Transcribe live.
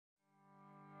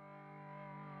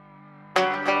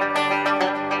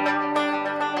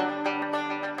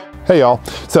Hey y'all,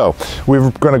 so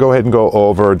we're going to go ahead and go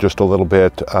over just a little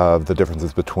bit of the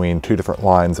differences between two different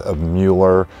lines of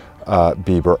Muller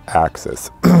Beaver axes.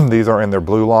 These are in their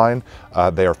blue line.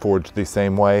 They are forged the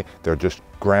same way. They're just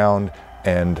ground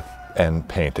and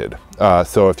painted.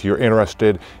 So if you're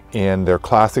interested in their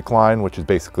classic line, which is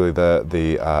basically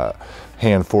the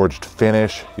hand forged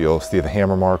finish, you'll see the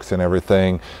hammer marks and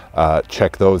everything.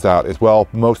 Check those out as well.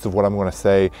 Most of what I'm going to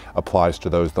say applies to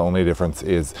those. The only difference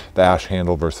is the ash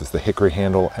handle versus the hickory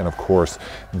handle, and of course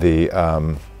the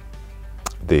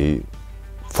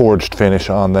forged finish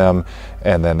on them,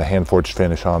 and then the hand forged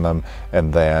finish on them,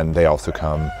 and then they also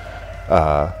come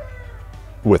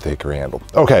with the hickory handle.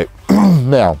 Okay,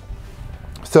 now,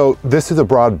 so this is a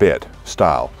broad bit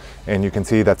style, and you can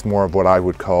see that's more of what I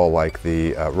would call like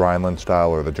the Rhineland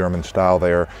style or the German style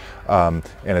there, and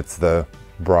it's the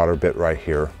broader bit right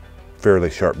here, fairly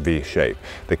sharp V shape.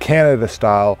 The Canada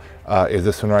style is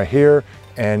this one right here,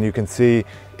 and you can see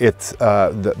it's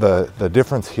the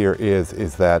difference here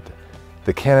is that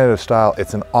the Canada style,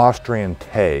 it's an Austrian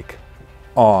take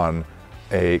on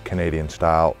a Canadian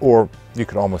style, or you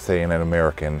could almost say an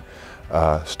American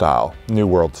style, New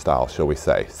World style, shall we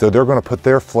say. So they're going to put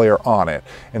their flair on it,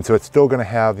 and so it's still going to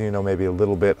have, you know, maybe a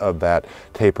little bit of that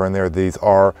taper in there. These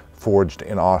are forged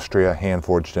in Austria, hand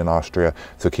forged in Austria,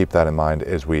 so keep that in mind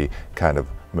as we kind of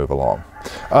move along.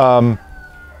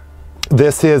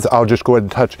 This is, I'll just go ahead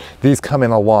and touch, these come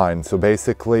in a line. So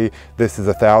basically this is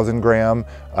 1,000 gram,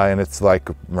 and it's like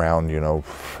around, you know,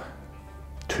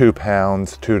 2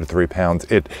 pounds, 2 to 3 pounds.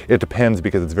 It depends,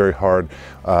 because it's very hard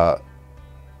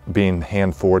being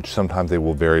hand forged. Sometimes they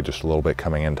will vary just a little bit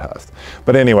coming into us.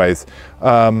 But anyways,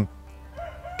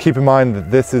 keep in mind that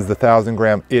this is the 1,000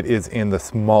 gram. It is in the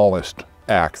smallest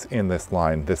axe in this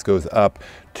line. This goes up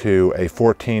to a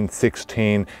 14,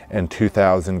 16, and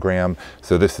 2,000 gram.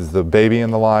 So this is the baby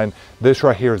in the line. This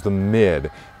right here is the mid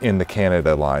in the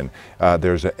Canada line.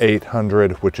 There's an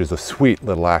 800, which is a sweet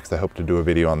little axe. I hope to do a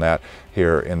video on that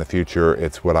here in the future.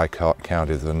 It's what I count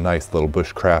as a nice little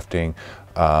bushcrafting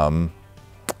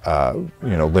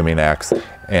you know, limbing axe,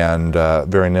 and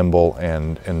very nimble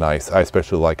and nice. I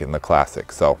especially like it in the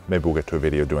classic, so maybe we'll get to a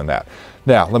video doing that.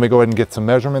 Now let me go ahead and get some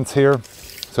measurements here.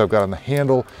 So I've got on the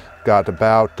handle, got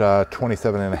about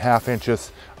 27.5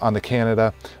 inches on the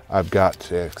Canada. I've got,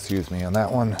 excuse me, on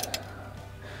that one,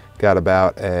 got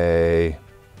about a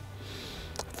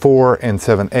 4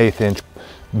 7/8 inch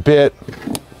bit.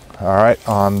 All right,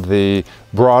 on the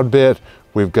broad bit,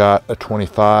 we've got a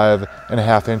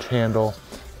 25.5 inch handle.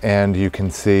 And you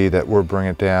can see that we're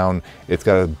bringing it down. It's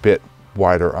got a bit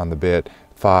wider on the bit,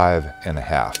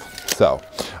 5.5. So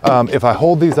if I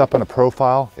hold these up in a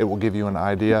profile, it will give you an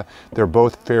idea. They're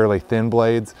both fairly thin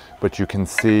blades, but you can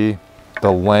see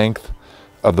the length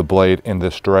of the blade in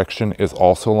this direction is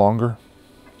also longer.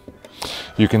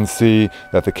 You can see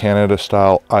that the Canada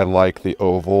style, I like the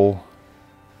oval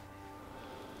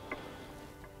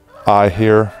eye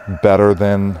here better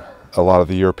than a lot of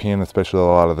the European, especially a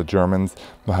lot of the Germans,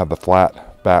 will have the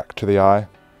flat back to the eye.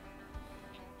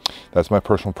 That's my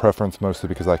personal preference, mostly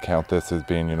because I count this as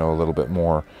being, you know, a little bit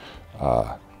more,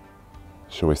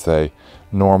 shall we say,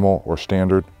 normal or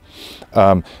standard.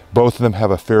 Both of them have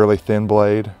a fairly thin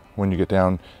blade when you get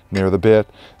down near the bit.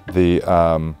 The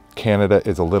Canada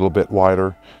is a little bit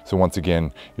wider, so once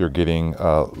again, you're getting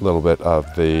a little bit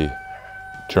of the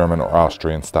German or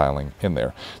Austrian styling in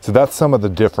there. So that's some of the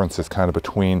differences kind of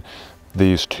between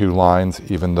these two lines,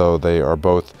 even though they are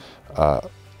both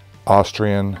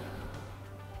Austrian.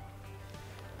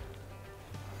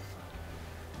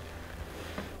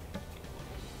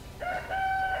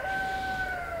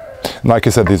 And like I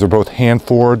said, these are both hand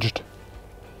forged.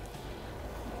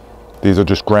 These are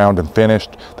just ground and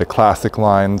finished. The classic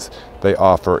lines they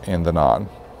offer in the non.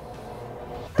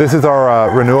 This is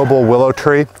our renewable willow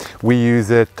tree. We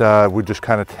use it, we just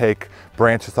kind of take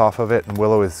branches off of it, and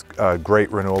willow is a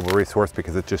great renewable resource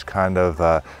because it just kind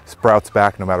of sprouts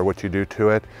back no matter what you do to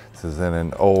it. This is in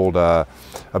an old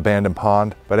abandoned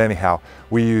pond, but anyhow,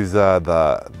 we use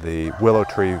the willow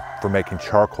tree for making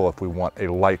charcoal if we want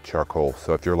a light charcoal.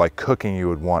 So if you're like cooking, you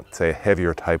would want, say, a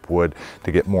heavier type wood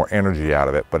to get more energy out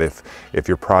of it. But if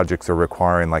your projects are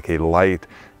requiring like a light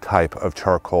type of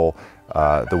charcoal,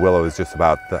 the willow is just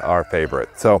about our favorite.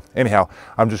 So anyhow,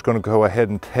 I'm just going to go ahead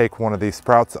and take one of these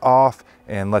sprouts off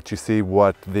and let you see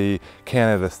what the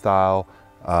Canada style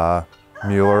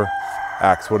Muller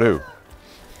axe will do.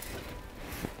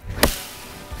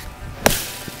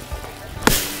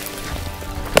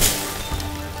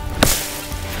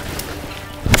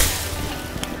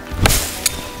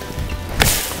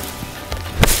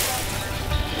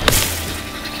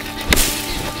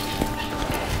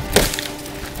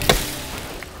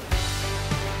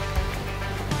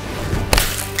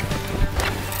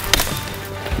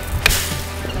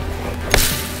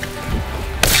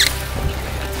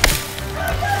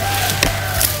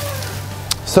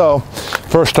 So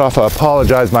first off, I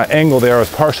apologize. My angle there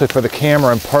was partially for the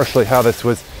camera and partially how this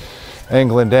was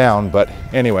angling down. But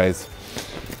anyways,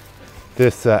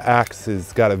 this axe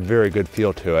has got a very good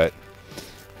feel to it.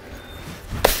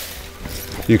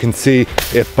 You can see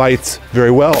it bites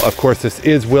very well. Of course, this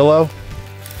is willow.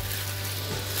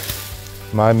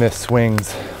 My missed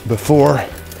swings before.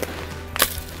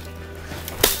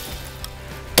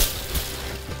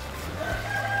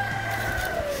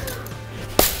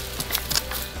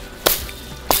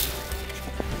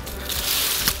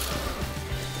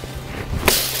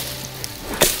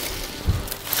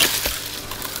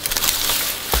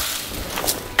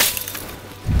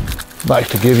 Like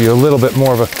to give you a little bit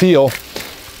more of a feel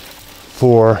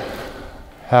for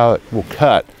how it will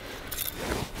cut.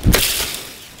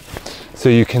 So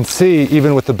you can see,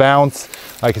 even with the bounce,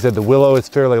 like I said, the willow is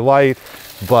fairly light,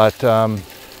 but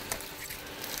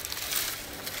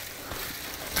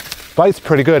bites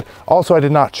pretty good. Also, I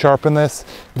did not sharpen this.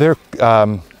 Their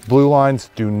blue lines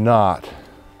do not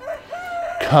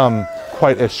come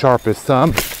quite as sharp as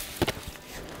some.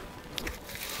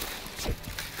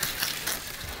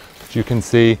 You can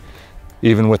see,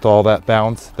 even with all that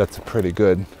bounce, that's a pretty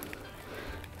good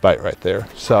bite right there.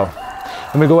 So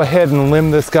let me go ahead and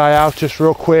limb this guy out just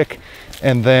real quick,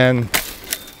 and then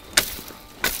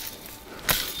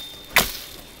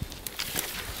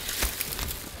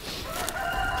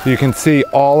you can see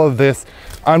all of this.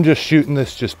 I'm just shooting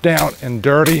this just down and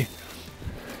dirty.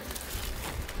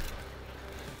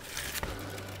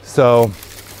 So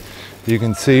you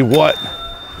can see what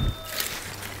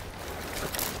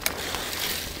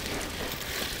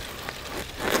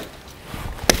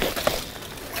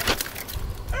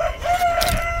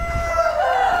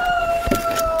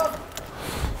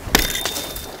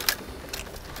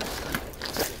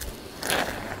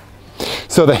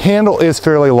So the handle is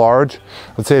fairly large.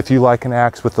 Let's say if you like an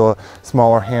axe with a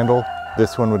smaller handle,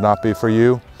 this one would not be for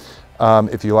you.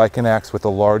 If you like an axe with a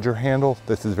larger handle,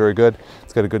 this is very good.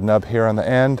 It's got a good nub here on the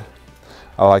end.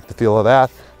 I like the feel of that.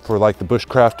 For like the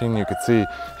bushcrafting, you could see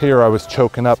here I was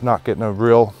choking up, not getting a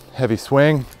real heavy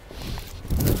swing.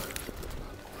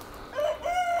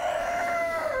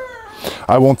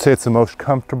 I won't say it's the most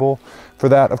comfortable for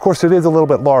that. Of course, it is a little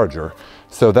bit larger.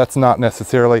 So that's not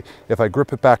necessarily, if I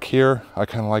grip it back here, I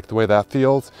kind of like the way that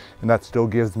feels, and that still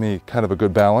gives me kind of a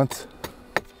good balance.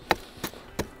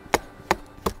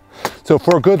 So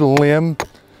for a good limb,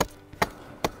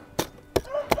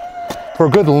 for a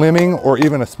good limbing or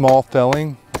even a small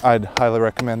felling, I'd highly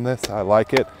recommend this. I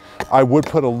like it. I would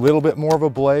put a little bit more of a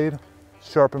blade,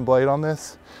 sharpened blade on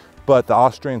this, but the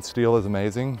Austrian steel is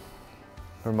amazing.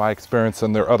 From my experience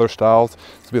in their other styles,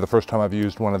 this will be the first time I've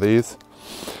used one of these.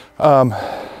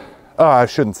 I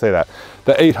shouldn't say that.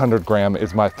 The 800 gram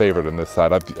is my favorite in this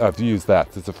side. I've used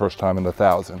that. It's the first time in the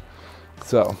 1000.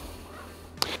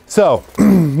 So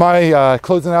my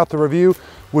closing out the review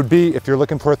would be, if you're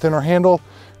looking for a thinner handle,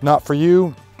 not for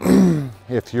you.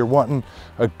 If you're wanting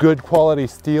a good quality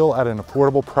steel at an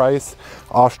affordable price,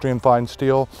 Austrian fine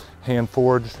steel, hand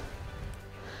forged,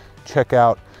 check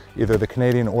out either the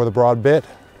Canadian or the broad bit.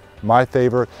 My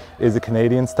favorite is the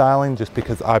Canadian styling, just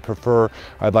because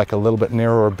I'd like a little bit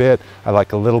narrower bit, I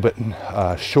like a little bit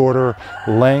shorter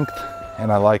length,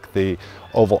 and I like the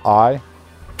oval eye.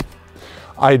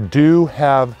 I do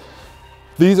have,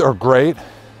 these are great,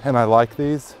 and I like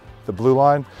these, the blue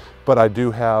line, but I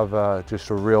do have just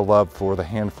a real love for the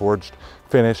hand forged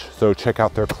finish, so check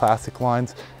out their classic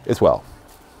lines as well.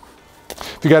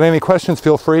 If you got any questions,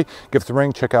 feel free, give us a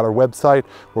ring, check out our website.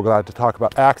 We're glad to talk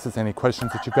about axes. Any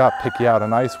questions that you've got, pick you out a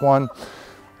nice one.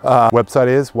 Website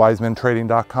is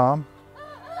wisementrading.com.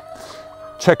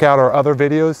 Check out our other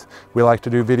videos. We like to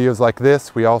do videos like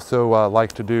this. We also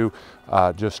like to do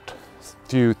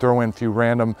throw in a few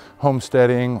random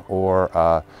homesteading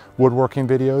or woodworking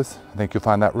videos. I think you'll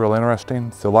find that real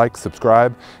interesting. So like,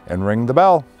 subscribe, and ring the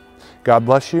bell. God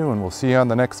bless you, and we'll see you on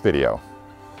the next video.